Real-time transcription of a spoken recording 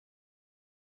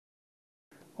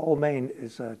Old Main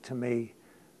is, to me,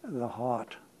 the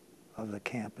heart of the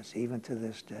campus, even to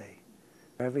this day.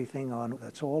 Everything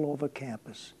that's all over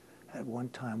campus at one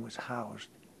time was housed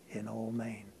in Old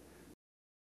Main.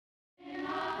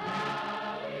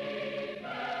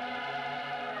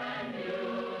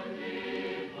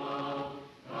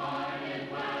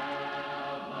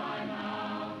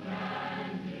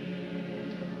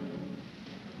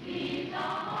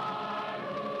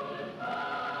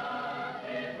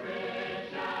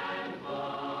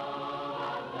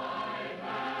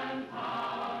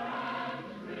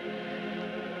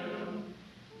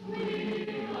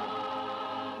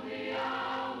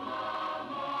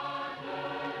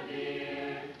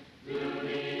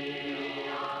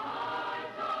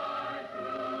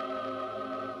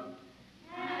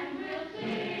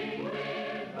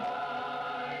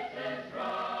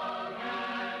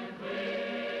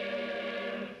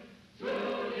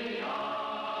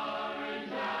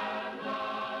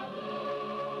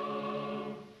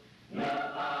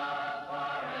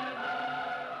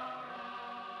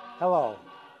 Hello,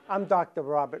 I'm Dr.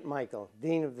 Robert Michael,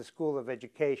 Dean of the School of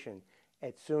Education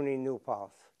at SUNY New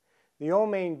Paltz. The Old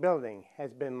Main building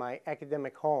has been my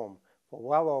academic home for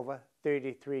well over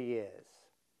 33 years.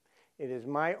 It is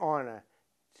my honor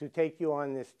to take you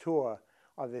on this tour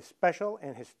of this special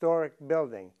and historic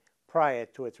building prior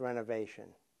to its renovation.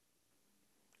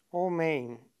 Old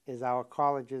Main is our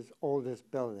college's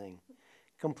oldest building.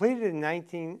 Completed in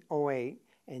 1908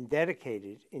 and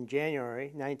dedicated in January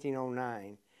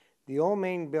 1909, the Old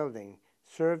Main building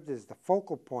served as the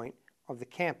focal point of the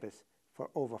campus for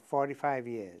over 45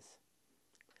 years.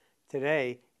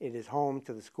 Today, it is home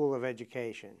to the School of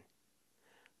Education.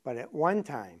 But at one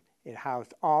time, it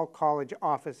housed all college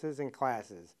offices and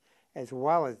classes, as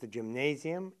well as the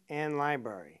gymnasium and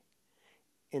library.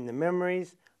 In the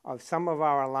memories of some of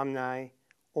our alumni,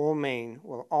 Old Main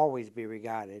will always be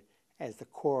regarded as the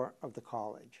core of the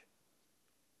college.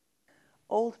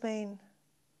 Old Main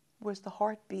was the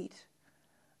heartbeat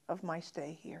of my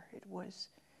stay here. It was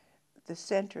the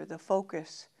center, the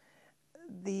focus,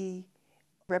 the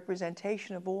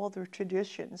representation of all the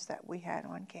traditions that we had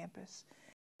on campus.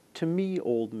 To me,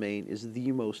 Old Main is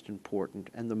the most important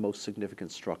and the most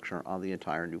significant structure on the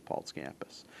entire New Paltz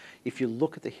campus. If you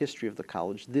look at the history of the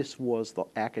college, this was the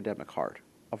academic heart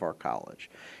of our college.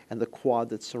 And the quad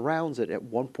that surrounds it at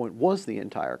one point was the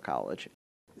entire college.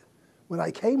 When I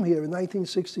came here in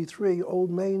 1963,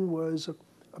 Old Main was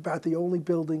about the only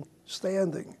building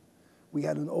standing. We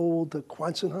had an old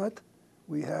Quonset hut,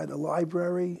 we had a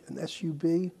library, an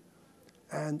SUB,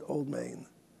 and Old Main.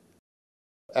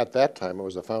 At that time, it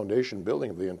was the foundation building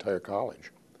of the entire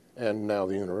college, and now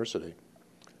the university.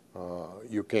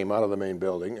 You came out of the main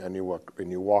building and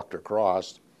you walked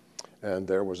across, and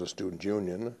there was a student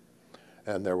union,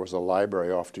 and there was a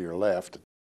library off to your left.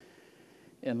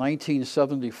 In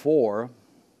 1974,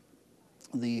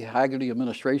 the Haggerty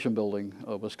Administration Building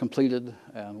was completed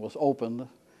and was opened,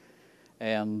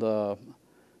 and the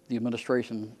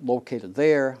administration located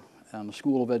there, and the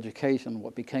School of Education,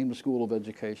 what became the School of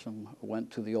Education, went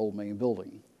to the Old Main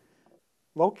building.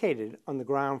 Located on the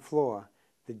ground floor,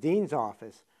 the dean's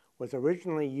office was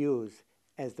originally used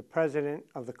as the president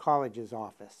of the college's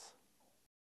office.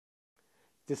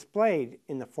 Displayed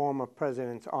in the former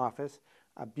president's office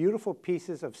are beautiful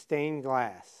pieces of stained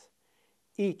glass,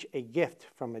 each a gift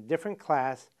from a different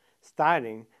class,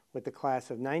 starting with the class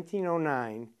of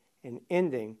 1909 and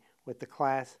ending with the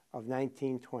class of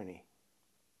 1920.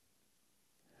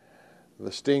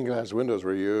 The stained glass windows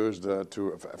were used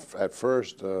to, at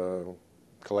first,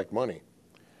 collect money.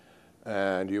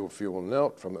 And if you will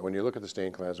note, when you look at the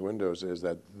stained glass windows, is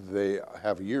that they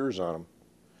have years on them.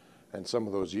 And some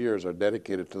of those years are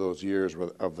dedicated to those years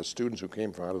of the students who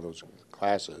came out of those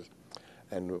classes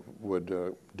and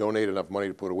would donate enough money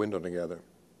to put a window together.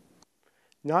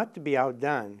 Not to be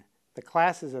outdone, the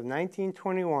classes of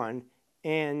 1921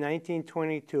 and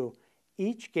 1922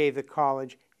 each gave the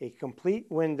college a complete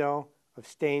window of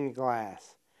stained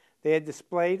glass. They are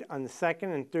displayed on the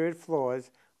second and third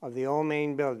floors of the Old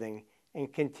Main building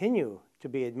and continue to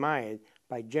be admired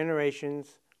by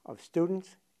generations of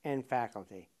students and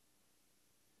faculty.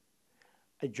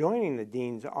 Adjoining the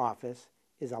dean's office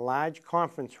is a large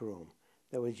conference room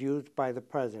that was used by the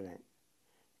president.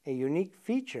 A unique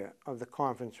feature of the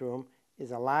conference room is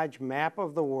a large map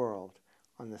of the world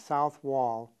on the south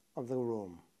wall of the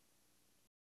room.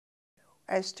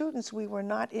 As students, we were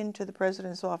not into the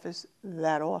president's office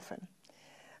that often.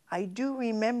 I do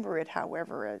remember it,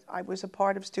 however, as I was a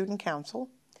part of student council,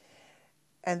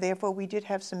 and therefore we did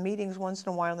have some meetings once in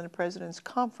a while in the president's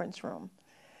conference room.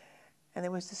 And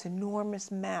there was this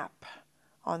enormous map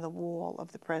on the wall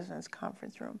of the President's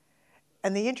Conference Room.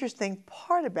 And the interesting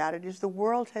part about it is the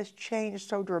world has changed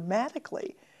so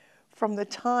dramatically from the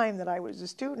time that I was a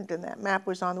student and that map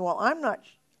was on the wall.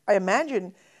 I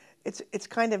imagine it's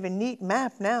kind of a neat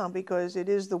map now because it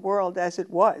is the world as it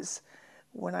was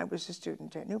when I was a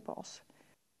student at New Paltz.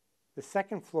 The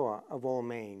second floor of Old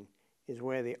Main is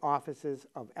where the offices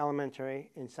of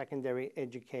elementary and secondary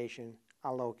education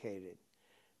are located.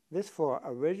 This floor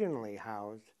originally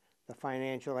housed the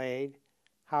financial aid,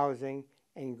 housing,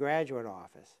 and graduate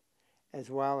office, as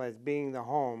well as being the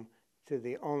home to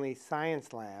the only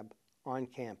science lab on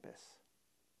campus.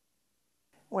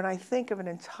 When I think of an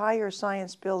entire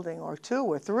science building, or 2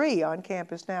 or 3 on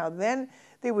campus now, then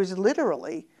there was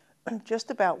literally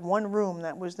just about one room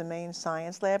that was the main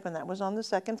science lab, and that was on the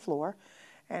second floor.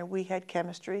 And we had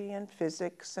chemistry and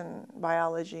physics and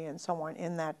biology and so on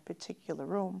in that particular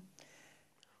room.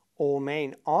 Old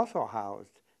Main also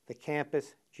housed the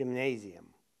campus gymnasium.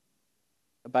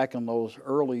 Back in those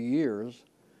early years,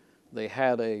 they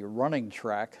had a running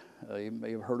track. You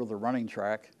may have heard of the running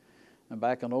track. And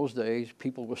back in those days,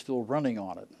 people were still running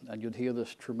on it. And you'd hear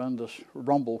this tremendous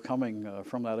rumble coming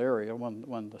from that area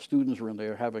when the students were in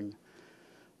there having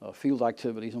field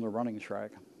activities on the running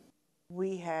track.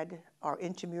 We had our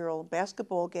intramural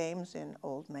basketball games in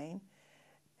Old Main,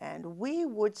 and we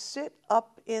would sit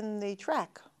up in the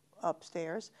track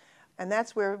upstairs, and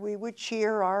that's where we would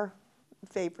cheer our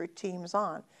favorite teams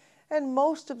on. And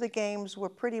most of the games were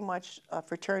pretty much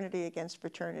fraternity against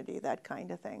fraternity, that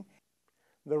kind of thing.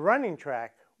 The running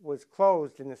track was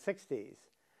closed in the 60s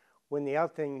when the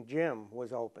Elting Gym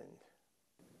was opened.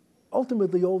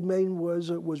 Ultimately, Old Main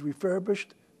was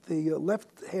refurbished. The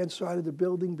left-hand side of the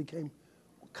building became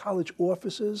college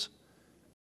offices.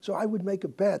 So I would make a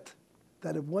bet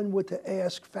that if one were to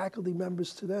ask faculty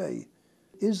members today,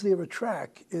 is there a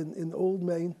track in Old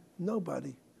Main,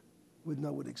 nobody would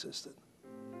know it existed.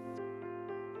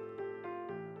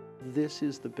 This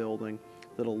is the building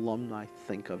that alumni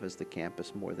think of as the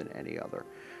campus more than any other.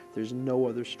 There's no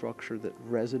other structure that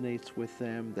resonates with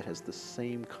them, that has the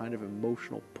same kind of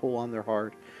emotional pull on their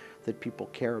heart that people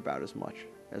care about as much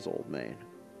as Old Main.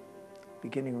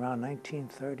 Beginning around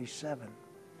 1937,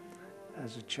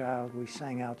 as a child, we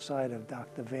sang outside of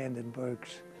Dr.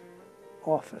 Vandenberg's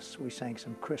office. We sang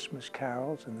some Christmas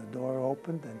carols, and the door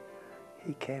opened, and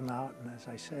he came out, and as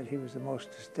I said, he was the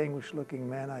most distinguished-looking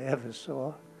man I ever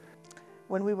saw.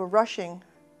 When we were rushing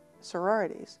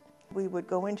sororities, we would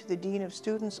go into the Dean of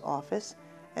Students' office,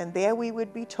 and there we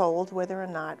would be told whether or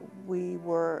not we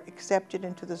were accepted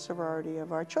into the sorority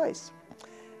of our choice.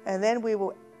 And then we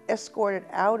were escorted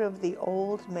out of the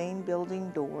old main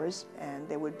building doors, and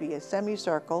there would be a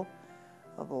semicircle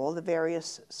of all the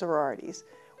various sororities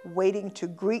waiting to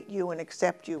greet you and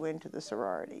accept you into the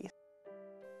sorority.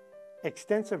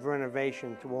 Extensive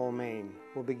renovation to Old Main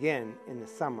will begin in the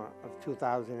summer of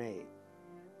 2008.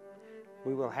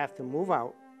 We will have to move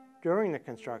out during the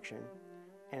construction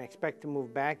and expect to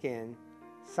move back in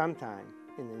sometime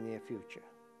in the near future.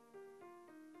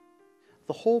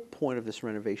 The whole point of this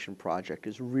renovation project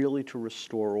is really to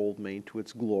restore Old Main to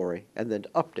its glory and then to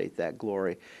update that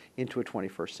glory into a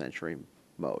 21st century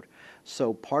mode.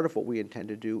 So part of what we intend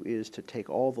to do is to take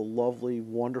all the lovely,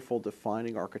 wonderful,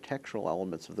 defining architectural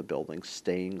elements of the building,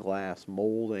 stained glass,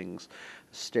 moldings,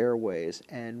 stairways,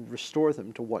 and restore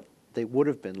them to what they would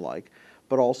have been like,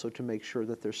 but also to make sure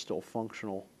that they're still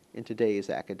functional in today's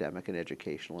academic and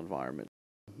educational environment.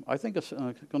 I think it's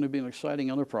going to be an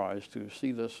exciting enterprise to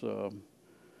see this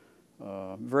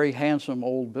very handsome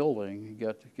old building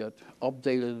get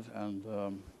updated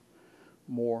and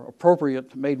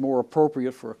made more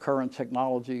appropriate for current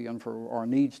technology and for our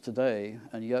needs today,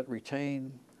 and yet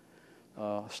retain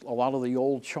a lot of the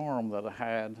old charm that it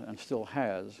had and still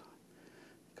has,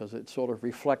 because it sort of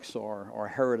reflects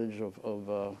our heritage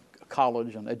of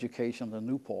college and education in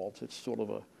New Paltz. It's sort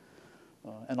of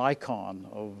an icon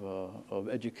of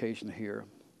education here.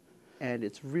 And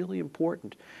it's really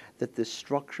important that this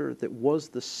structure that was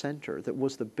the center, that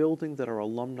was the building that our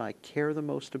alumni care the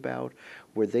most about,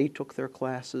 where they took their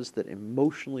classes, that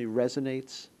emotionally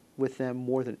resonates with them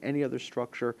more than any other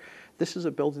structure, this is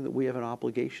a building that we have an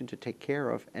obligation to take care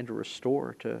of and to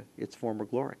restore to its former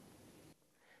glory.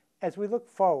 As we look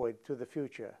forward to the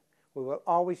future, we will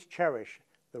always cherish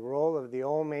the role of the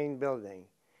Old Main building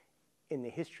in the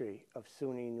history of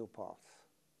SUNY New Paltz.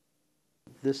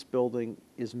 This building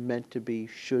is meant to be,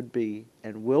 should be,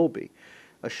 and will be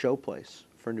a showplace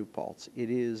for New Paltz. It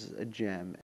is a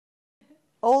gem.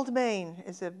 Old Main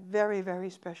is a very, very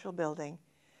special building,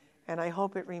 and I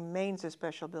hope it remains a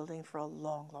special building for a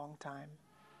long, long time.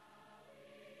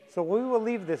 So we will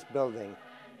leave this building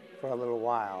for a little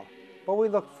while, but we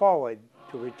look forward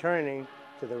to returning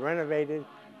to the renovated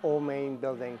Old Main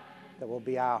building that will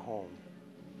be our home.